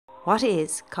What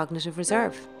is cognitive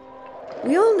reserve?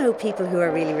 We all know people who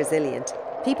are really resilient,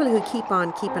 people who keep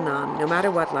on keeping on no matter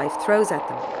what life throws at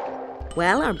them.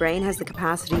 Well, our brain has the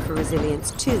capacity for resilience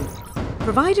too,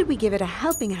 provided we give it a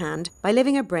helping hand by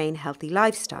living a brain-healthy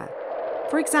lifestyle.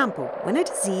 For example, when a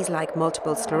disease like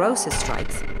multiple sclerosis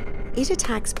strikes, it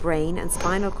attacks brain and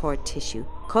spinal cord tissue,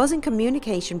 causing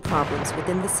communication problems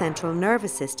within the central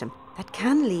nervous system that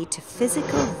can lead to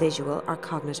physical, visual, or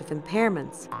cognitive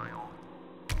impairments.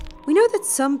 We know that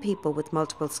some people with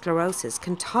multiple sclerosis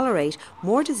can tolerate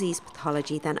more disease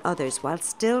pathology than others while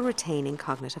still retaining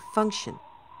cognitive function.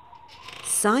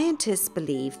 Scientists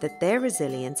believe that their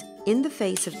resilience in the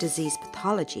face of disease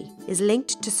pathology is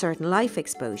linked to certain life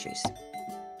exposures.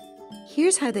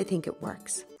 Here's how they think it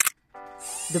works.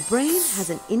 The brain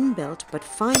has an inbuilt but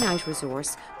finite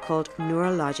resource called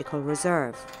neurological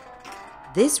reserve.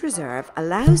 This reserve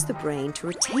allows the brain to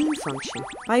retain function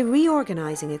by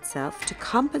reorganizing itself to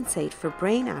compensate for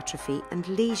brain atrophy and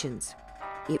lesions.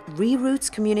 It reroutes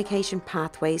communication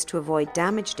pathways to avoid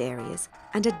damaged areas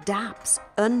and adapts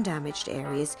undamaged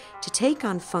areas to take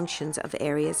on functions of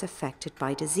areas affected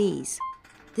by disease.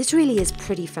 This really is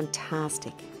pretty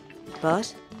fantastic,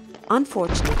 but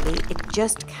unfortunately, it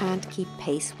just can't keep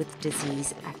pace with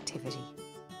disease activity.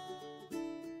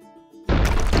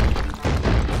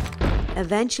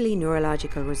 Eventually,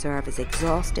 neurological reserve is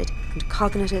exhausted and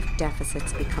cognitive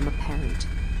deficits become apparent.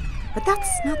 But that's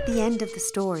not the end of the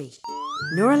story.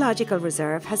 Neurological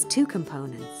reserve has two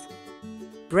components.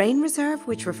 Brain reserve,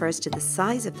 which refers to the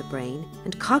size of the brain,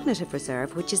 and cognitive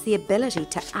reserve, which is the ability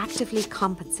to actively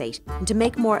compensate and to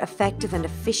make more effective and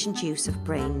efficient use of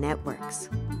brain networks.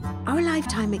 Our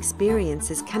lifetime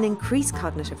experiences can increase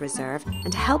cognitive reserve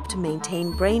and help to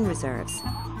maintain brain reserves.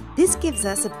 This gives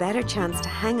us a better chance to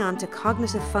hang on to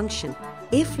cognitive function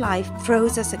if life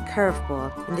throws us a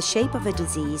curveball in the shape of a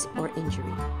disease or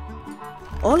injury.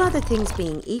 All other things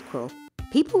being equal,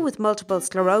 people with multiple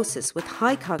sclerosis with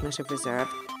high cognitive reserve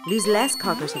lose less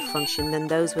cognitive function than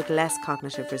those with less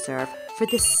cognitive reserve for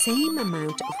the same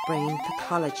amount of brain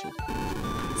pathology.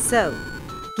 So,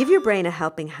 give your brain a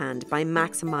helping hand by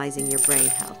maximising your brain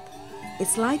health.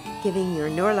 It's like giving your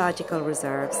neurological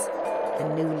reserves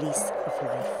a new lease of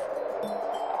life.